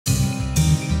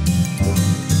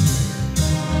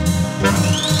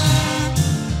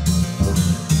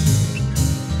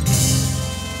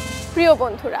প্রিয়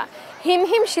বন্ধুরা,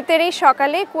 হিমহিম শীতের এই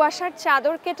সকালে কুয়াশার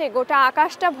চাদর কেটে গোটা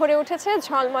আকাশটা ভরে উঠেছে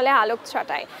ঝলমলে আলোক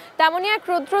ছটায়। তেমনই এক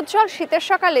রৌদ্রোজ্জ্বল শীতের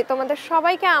সকালে তোমাদের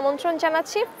সবাইকে আমন্ত্রণ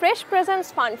জানাচ্ছি ফ্রেশ প্রেজেন্স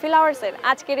ফানফিল আওয়ার্সের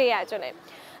আজকের এই আয়োজনে।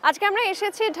 আজকে আমরা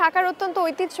এসেছি ঢাকার অত্যন্ত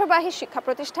ঐতিহ্যবাহী শিক্ষা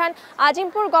প্রতিষ্ঠান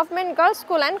Azimpur government girls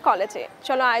school and কলেজে।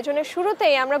 চলো আয়োজনের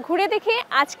শুরুতেই আমরা ঘুরে দেখি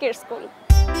আজকের school.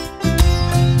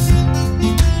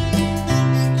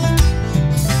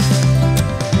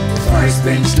 First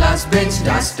bench, last bench,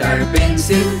 duster,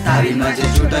 pencil, তারি মাঝে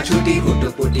ছোটাছুটি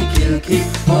হুটোপুটি খিলখিল,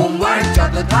 হোমওয়ার্ক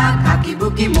যত থাক আঁকি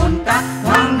বুকি মনটা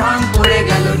ঢং ঢং করে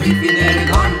গেল টিফিনের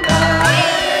ঘন্টা।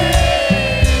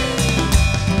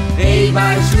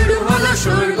 এইবার শুরু হলো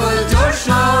শোরগোল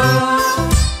জোরশোর,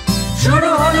 শুরু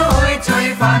হলো হইচই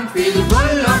ফানফিল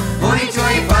হুল্লো,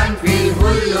 হইচই ফানফিল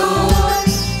হুল্লো,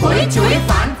 হইচই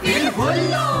ফানফিল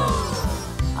হুল্লো।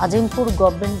 Azimpur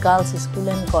government girls school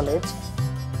and college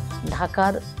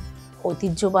ঢাকার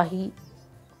ঐতিহ্যবাহী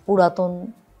পুরাতন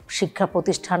শিক্ষা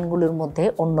প্রতিষ্ঠানগুলোর মধ্যে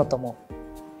অন্যতম।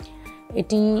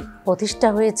 এটি প্রতিষ্ঠা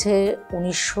হয়েছে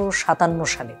 1957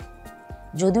 সালে।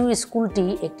 যদিও স্কুলটি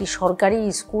একটি সরকারি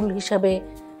স্কুল হিসাবে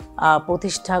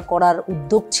প্রতিষ্ঠা করার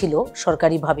উদ্যোগ ছিল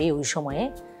সরকারিভাবে ওই সময়ে,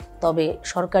 তবে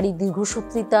সরকারি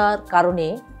দীর্ঘসূত্রিতার কারণে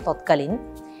তৎকালীন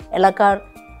এলাকার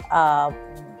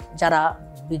যারা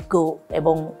বিজ্ঞ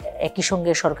এবং একই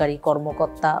সঙ্গে সরকারি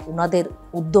কর্মকর্তা ওনাদের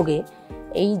উদ্যোগে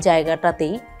এই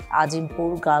জায়গাটাতেই আজিমপুর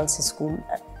গার্লস স্কুল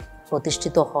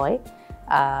প্রতিষ্ঠিত হয়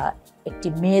একটি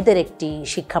মেয়েদের একটি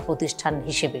শিক্ষা প্রতিষ্ঠান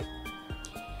হিসেবে।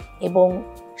 এবং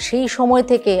সেই সময়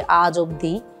থেকে আজ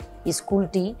অবধি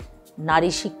স্কুলটি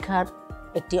নারী শিক্ষার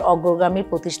একটি অগ্রগামী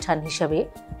প্রতিষ্ঠান হিসাবে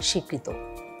স্বীকৃত।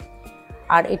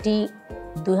 আর এটি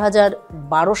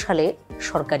 2012 সালে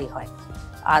সরকারি হয়,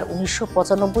 আর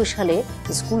 1995 সালে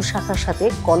স্কুল শাখার সাথে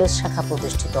কলেজ শাখা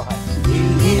প্রতিষ্ঠিত হয়।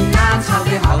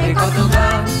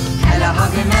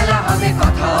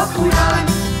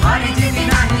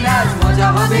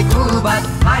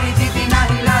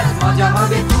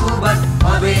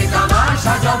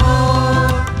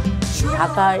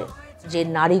 ঢাকার যে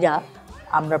নারীরা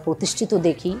আমরা প্রতিষ্ঠিত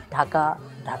দেখি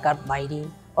ঢাকার বাইরে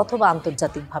অথবা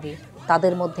আন্তর্জাতিকভাবে,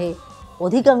 তাদের মধ্যে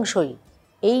অধিকাংশই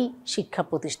এই শিক্ষা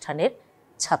প্রতিষ্ঠানের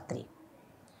ছাত্রী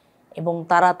এবং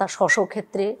তারা তার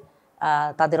স্বক্ষেত্রে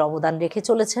তাদের অবদান রেখে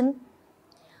চলেছেন।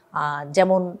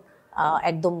 যেমন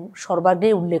একদম সর্বাগ্রে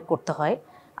উল্লেখ করতে হয়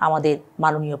আমাদের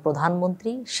মাননীয়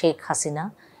প্রধানমন্ত্রী শেখ হাসিনা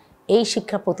এই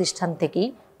শিক্ষা প্রতিষ্ঠান থেকেই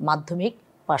মাধ্যমিক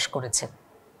পাশ করেছেন।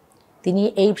 তিনি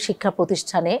এই শিক্ষা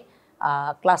প্রতিষ্ঠানে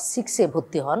ক্লাস 6-এ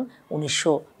ভর্তি হন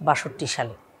 1962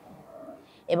 সালে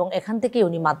এবং এখান থেকে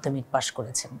উনি মাধ্যমিক পাশ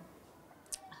করেছেন।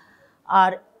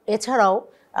 আর এছাড়াও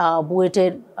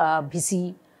বুয়েটের ভিসি,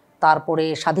 তারপরে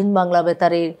স্বাধীন বাংলা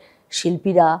বেতারের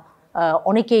শিল্পীরা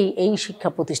অনেকেই এই শিক্ষা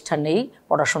প্রতিষ্ঠানেই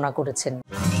পড়াশোনা করেছেন।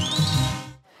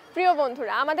 প্রিয়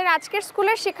বন্ধুরা, আমাদের আজকের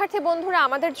স্কুলের শিক্ষার্থী বন্ধুরা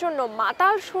আমাদের জন্য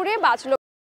মাতাল সুরে বাজলো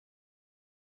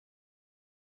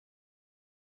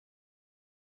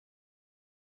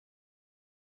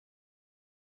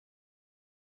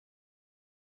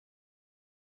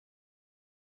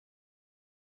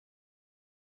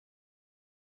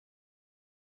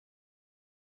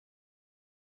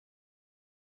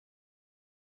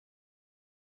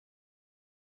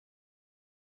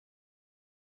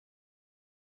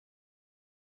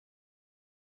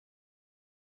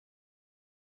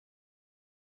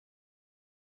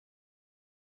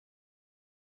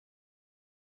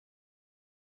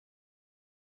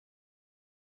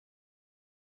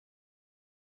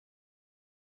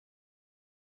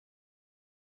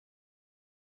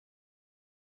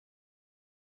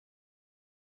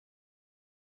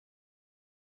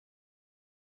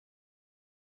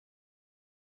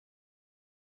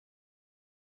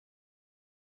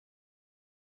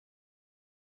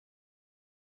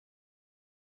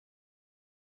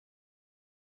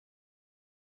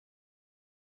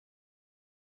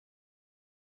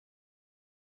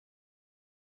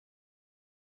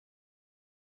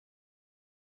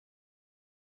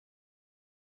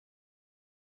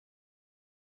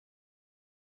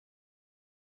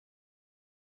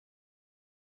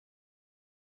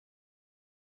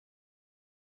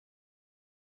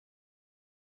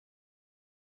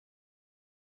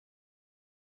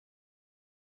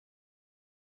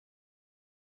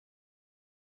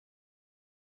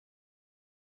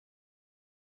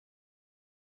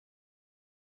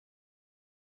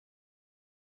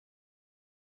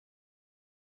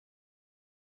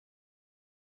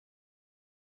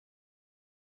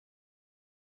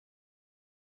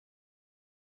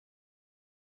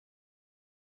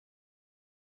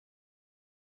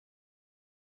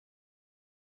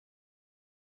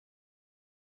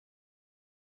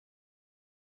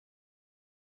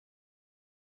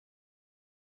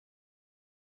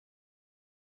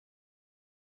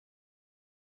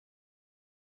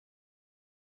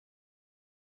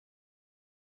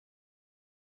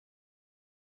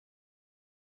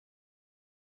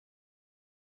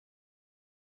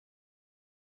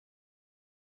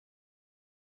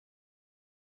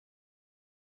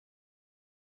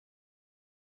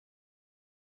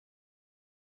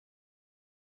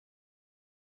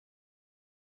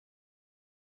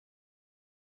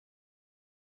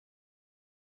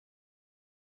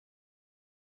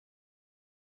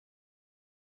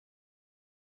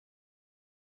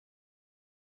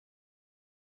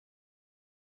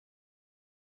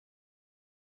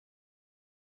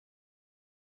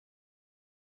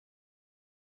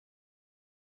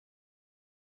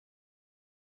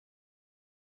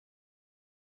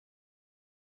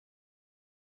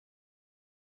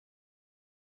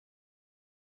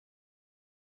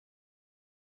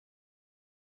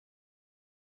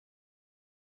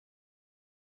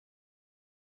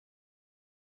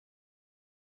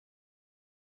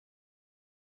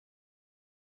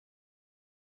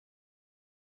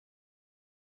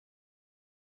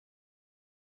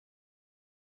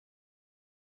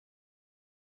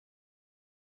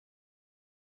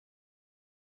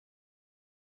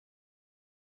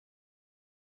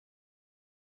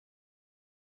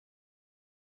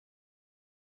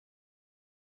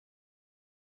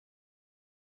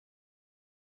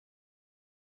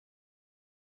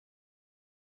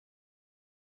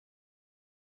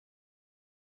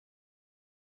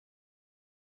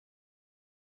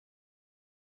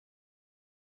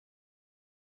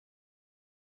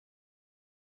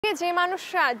যে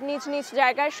মানুষরা নিজ নিজ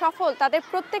জায়গায় সফল, তাদের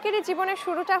প্রত্যেকেরই জীবনের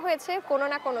শুরুটা হয়েছে কোনো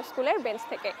না কোনো স্কুলের বেঞ্চ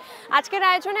থেকে। আজকের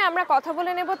আয়োজনে আমরা কথা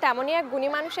বলে নেব তেমনই এক গুণী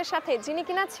মানুষের সাথে, যিনি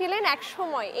কিনা ছিলেন এক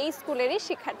সময় এই স্কুলেরই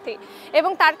শিক্ষার্থী,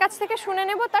 এবং তার কাছ থেকে শুনে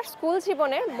নেব তার স্কুল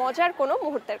জীবনের মজার কোনো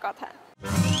মুহূর্তের কথা।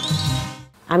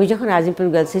 আমি যখন আজিমপুর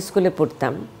গার্লস স্কুলে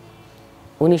পড়তাম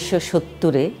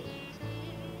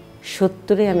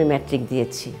 1970-এ আমি ম্যাট্রিক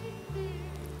দিয়েছি।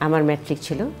 আমার ম্যাট্রিক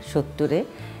ছিল 70-এ,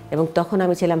 এবং তখন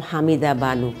আমি ছিলাম হামিদা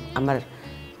বানু,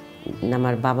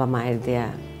 আমার বাবা মায়ের দেয়া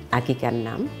আকিকার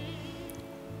নাম।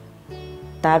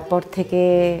 তারপর থেকে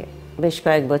বেশ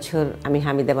কয়েক বছর আমি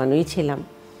হামিদা বানুই ছিলাম।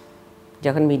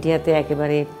 যখন মিডিয়াতে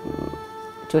একেবারে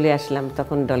চলে আসলাম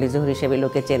তখন ডলি জহুর হিসেবে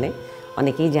লোকে চেনে,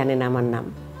 অনেকেই জানেন আমার নাম।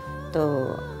 তো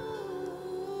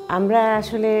আমরা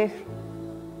আসলে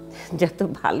যত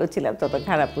ভালো ছিলাম তত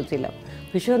খারাপও ছিলাম,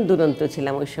 ভীষণ দুরন্ত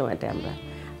ছিলাম ওই সময়টা।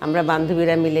 আমরা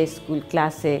বান্ধবীরা মিলে স্কুল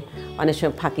ক্লাসে অনেক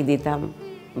সময় ফাঁকি দিতাম,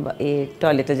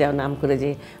 টয়লেটে যাওয়ার নাম করে যে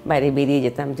বাইরে বেরিয়ে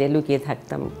যেতাম, যে লুকিয়ে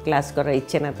থাকতাম ক্লাস করার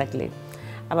ইচ্ছে না থাকলে।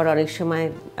 আবার অনেক সময়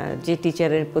যে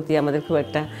টিচারের প্রতি আমাদের খুব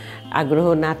একটা আগ্রহ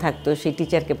না থাকতো সেই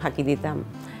টিচারকে ফাঁকি দিতাম।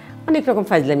 অনেক রকম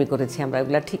ফাজলামি করেছি আমরা,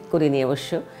 ওগুলো ঠিক করিনি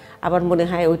অবশ্য। আবার মনে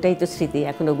হয় ওইটাই তো স্মৃতি,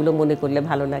 এখন ওগুলো মনে করলে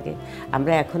ভালো লাগে।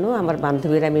 আমরা এখনও আমার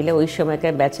বান্ধবীরা মিলে ওই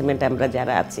সময়কার ব্যাচমেন্ট আমরা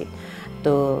যারা আছি,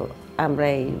 তো আমরা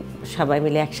এই সবাই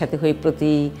মিলে একসাথে হই।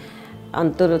 প্রতি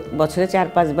বছরে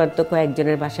 4-5 বার তো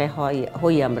কয়েকজনের বাসায়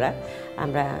হই আমরা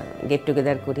গেট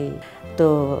টুগেদার করি। তো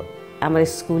আমার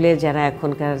স্কুলে যারা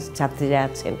এখনকার ছাত্রীরা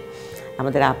আছেন,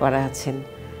 আমাদের আপারা আছেন,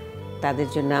 তাদের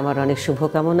জন্য আমার অনেক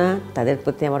শুভকামনা, তাদের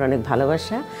প্রতি আমার অনেক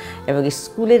ভালোবাসা, এবং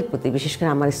স্কুলের প্রতি বিশেষ করে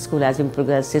আমার স্কুল আজিমপুর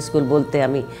গার্লস স্কুল বলতে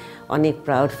আমি অনেক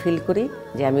প্রাউড ফিল করি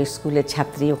যে আমি স্কুলের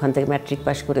ছাত্রী, ওখান থেকে ম্যাট্রিক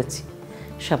পাস করেছি।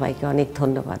 সবাইকে অনেক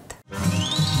ধন্যবাদ।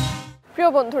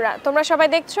 প্রিয় বন্ধুরা, তোমরা সবাই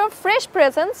দেখছো ফ্রেশ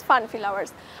প্রেজেন্স ফান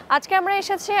ফ্লাওয়ার্স। আজকে আমরা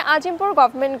এসেছি Azimpur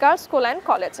government girls school and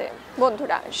কলেজে।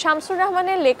 বন্ধুরা, শামসুর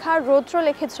রহমানের লেখা রৌদ্র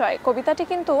লেখে জয় কবিতাটি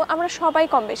কিন্তু আমরা সবাই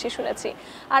কম বেশি শুনেছি।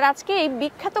 আর আজকে এই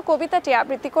বিখ্যাত কবিতাটি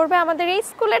আবৃত্তি করবে আমাদের এই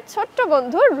স্কুলের ছোট্ট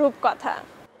বন্ধু রূপকথা।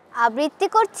 আবৃত্তি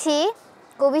করছি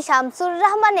কবি শামসুর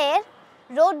রহমানের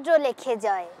রৌদ্র লেখে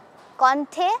জয়,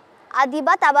 কণ্ঠে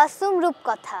আদিবা তাবাসসুম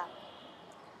রূপকথা।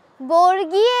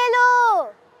 বর্গি এলো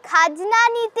খাজনা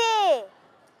নিতে,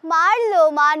 মারলো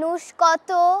মানুষ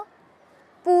কত,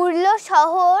 পুরল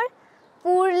শহর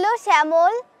পুরল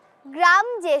শ্যামল, গ্রাম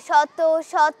যে শত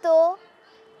শত,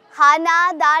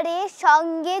 হানাদারের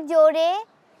সঙ্গে জোরে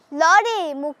লড়ে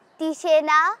মুক্তি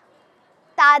সেনা,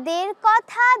 তাদের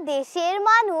কথা দেশের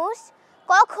মানুষ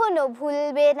কখনো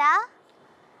ভুলবে না।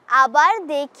 আবার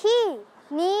দেখি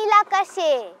নীল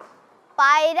আকাশে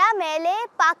পায়রা মেলে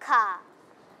পাখা,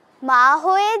 মা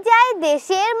হয়ে যায়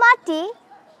দেশের মাটি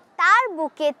তার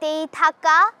বুকেতেই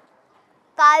থাকা।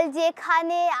 কাল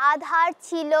যেখানে আধার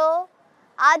ছিল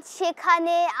আজ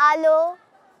সেখানে আলো,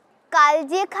 কাল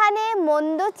যেখানে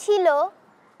মন্দ ছিল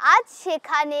আজ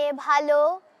সেখানে ভালো,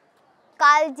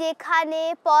 কাল যেখানে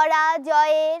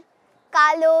পরাজয়ের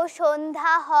কালো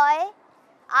সন্ধ্যা হয়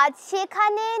আজ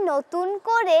সেখানে নতুন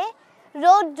করে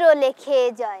রৌদ্র লেখে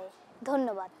জয়।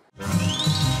 ধন্যবাদ।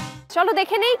 চলো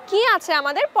দেখে নেই কি আছে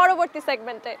আমাদের পরবর্তী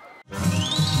সেগমেন্টে।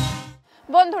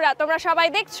 বন্ধুরা, তোমরা সবাই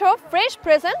দেখছো fresh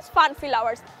presence fun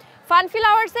flowers. Fun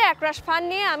ফ্লাওয়ার্সে একরাশ ফান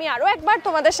নিয়ে আমি আরও একবার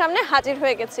তোমাদের সামনে হাজির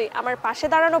হয়ে গেছি। আমার পাশে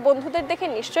দাঁড়ানো বন্ধুদের দেখে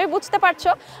নিশ্চয়ই বুঝতে পারছো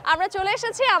আমরা চলে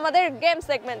এসেছি আমাদের গেম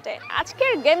সেগমেন্টে।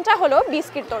 আজকের গেমটা হলো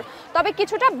বিস্কিট দৌড়, তবে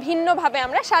কিছুটা ভিন্নভাবে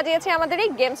আমরা সাজিয়েছি আমাদের এই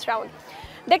গেমস রাউন্ড।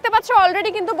 দেখতে পাচ্ছ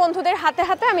অলরেডি কিন্তু বন্ধুদের হাতে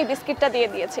হাতে আমি বিস্কিটটা দিয়ে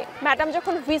দিয়েছি। ম্যাডাম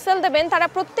যখন হুইসেল দেবেন তারা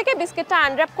প্রত্যেকে বিস্কিটটা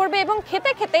আনর্যাপ করবে এবং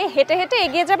খেতে খেতে হেঁটে হেঁটে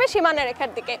এগিয়ে যাবে সীমানা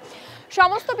রেখার দিকে।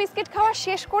 সমস্ত বিস্কিট খাওয়া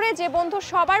শেষ করে যে বন্ধু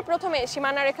সবার প্রথমে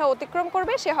সীমানা রেখা অতিক্রম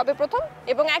করবে সে হবে প্রথম,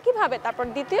 এবং একইভাবে তারপর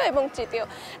দ্বিতীয় এবং তৃতীয়।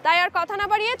 তাই আর কথা না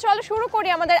বাড়িয়ে চলো শুরু করি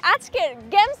আমাদের আজকের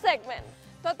গেম সেগমেন্ট।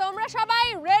 তো তোমরা সবাই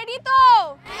রেডি তো?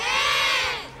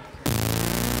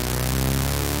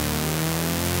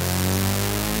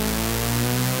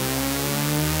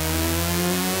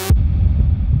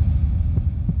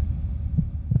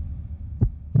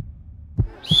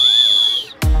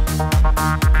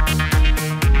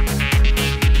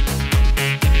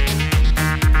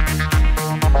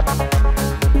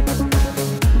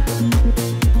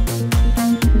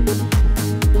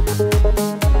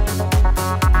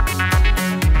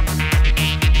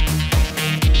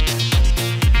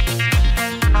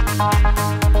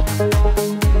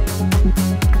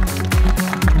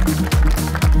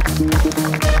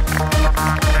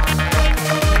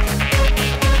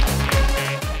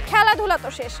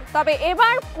 শেষ, তবে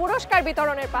এবার পুরস্কার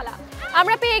বিতরণের পালা।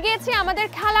 আমরা পেয়ে গিয়েছি আমাদের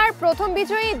খেলার প্রথম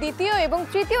বিজয়ী, দ্বিতীয় এবং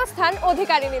তৃতীয় স্থান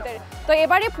অধিকারিণীদের। তো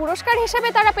এবারে পুরস্কার হিসেবে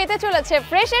তারা পেতে চলেছে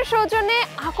ফ্রেশের সৌজন্যে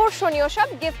আকর্ষণীয় সব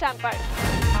গিফট হ্যাম্পার।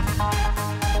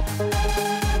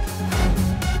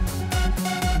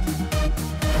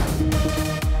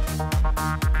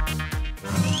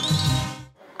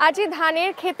 আজি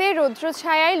ধানের ক্ষেতে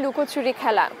রৌদ্রছায়ায় লুকোচুরি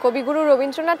খেলা, কবিগুরু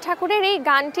রবীন্দ্রনাথ ঠাকুরের এই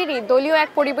গানটিরই দলীয় এক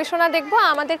পরিবেশনা দেখব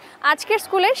আমাদের আজকের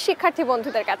স্কুলের শিক্ষার্থী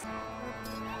বন্ধুদের কাছে।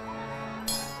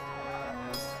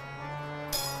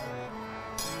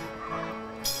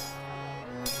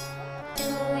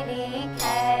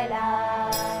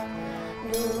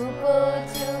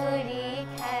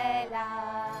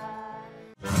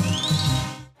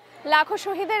 লাখো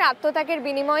শহীদের আত্মত্যাগের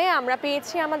বিনিময়ে আমরা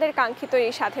পেয়েছি আমাদের কাঙ্ক্ষিত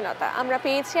এই স্বাধীনতা, আমরা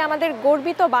পেয়েছি আমাদের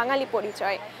গর্বিত বাঙালি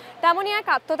পরিচয়। তেমনই এক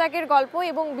আত্মত্যাগের গল্প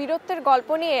এবং বীরত্বের গল্প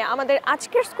নিয়ে আমাদের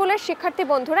আজকের স্কুলের শিক্ষার্থী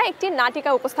বন্ধুরা একটি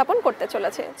নাটিকা উপস্থাপন করতে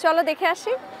চলেছে। চলো দেখে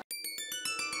আসি।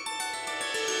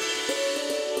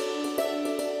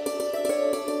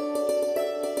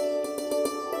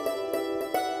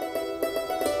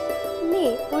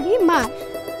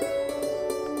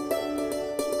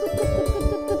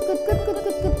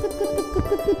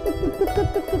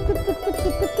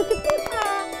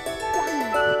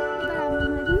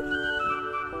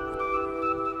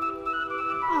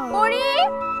 পরি,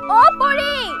 ও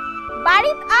পরি,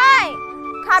 বাড়িত আয়,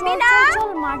 খাবি না?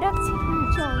 চল মা ডাকছে।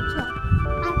 চল চল।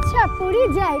 আচ্ছা পরি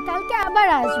যাই, কালকে আবার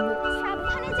আসবো।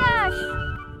 সাবধানে যাস।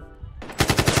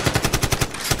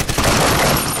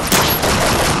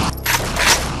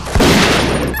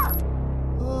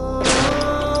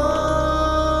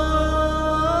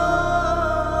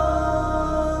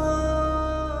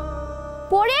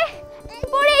 পরে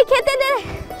পরে খেতে দে।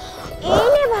 এই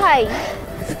নে ভাই,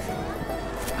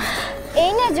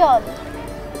 এই নে জল।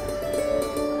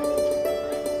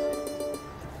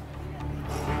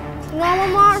 না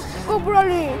মামা,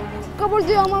 কবরালি কবর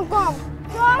দিয়ে আমার কম।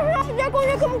 দেখো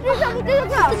দেখো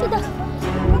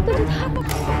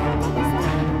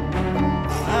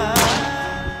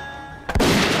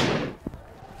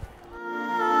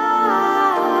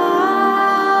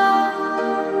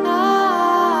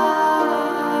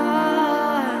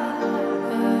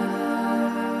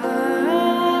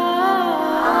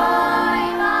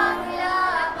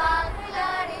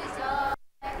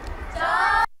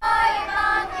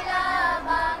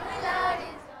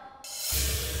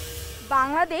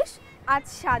বাংলাদেশ আজ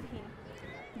স্বাধীন।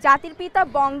 জাতির পিতা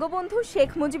বঙ্গবন্ধু শেখ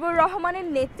মুজিবুর রহমানের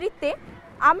নেতৃত্বে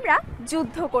আমরা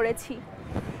যুদ্ধ করেছি।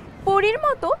 পরীর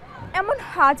মতো এমন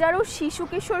হাজারো শিশু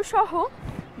কিশোর সহ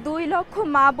 2 লক্ষ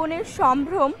মা বোনের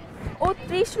সম্ভ্রম ও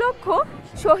 30 লক্ষ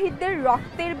শহীদদের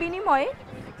রক্তের বিনিময়ে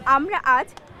আমরা আজ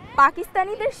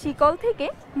পাকিস্তানিদের শিকল থেকে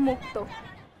মুক্ত।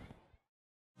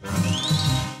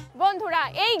 বন্ধুরা,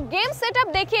 এই গেম সেটআপ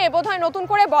দেখে বোধহয় নতুন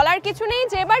করে বলার কিছু নেই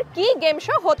যে এবার কি গেম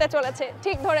শো হতে চলেছে।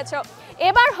 ঠিক ধরেছ,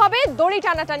 এবার হবে দড়ি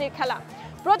টানাটানির খেলা।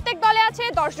 প্রত্যেক দলে আছে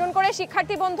 10 জন করে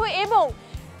শিক্ষার্থী বন্ধু এবং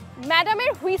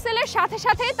ম্যাডামের হুইসেলের সাথে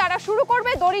সাথে তারা শুরু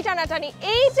করবে দড়ি টানাটানি।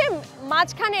 এই যে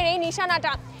মাঝখানের এই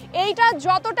নিশানাটা, এইটা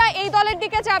যতটা এই দলের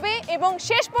দিকে যাবে এবং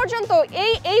শেষ পর্যন্ত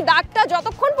এই দাগটা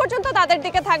যতক্ষণ পর্যন্ত তাদের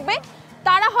দিকে থাকবে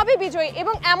তারা হবে বিজয়ী।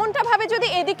 এবং এমনটা ভাবে যদি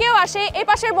এদিকেও আসে, এই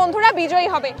পাশের বন্ধুরা বিজয়ী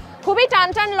হবে। খুবই টান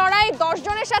টান লড়াই, 10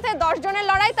 জনের সাথে 10 জনের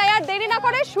লড়াই। তাই আর দেরি না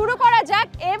করে শুরু করা যাক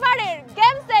এবারের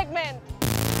গেম সেগমেন্ট।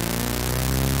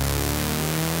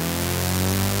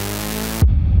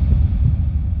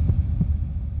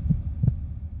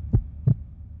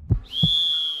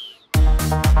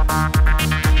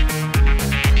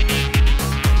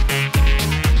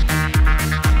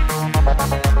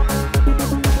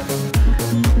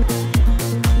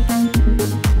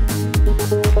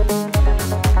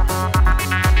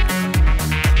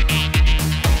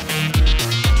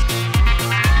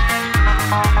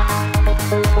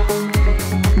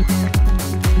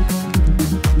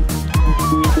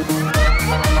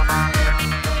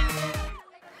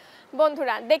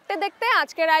 বন্ধুরা, দেখতে দেখতে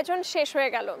আজকের আয়োজন শেষ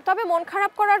হয়ে গেল। তবে মন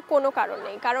খারাপ করার কোনো কারণ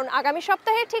নেই, কারণ আগামী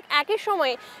সপ্তাহে ঠিক একই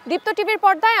সময়ে দীপ্ত টিভির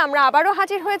পর্দায় আমরা আবারও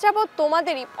হাজির হয়ে যাব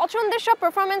তোমাদেরই পছন্দের সব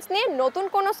পারফরমেন্স নিয়ে। নতুন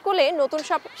কোনো স্কুলে নতুন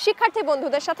সব শিক্ষার্থী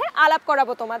বন্ধুদের সাথে আলাপ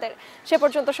করাবো তোমাদের। সে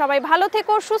পর্যন্ত সবাই ভালো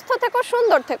থেকো, সুস্থ থেকো,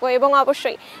 সুন্দর থেকো এবং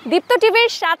অবশ্যই দীপ্ত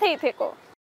টিভির সাথেই থেকো।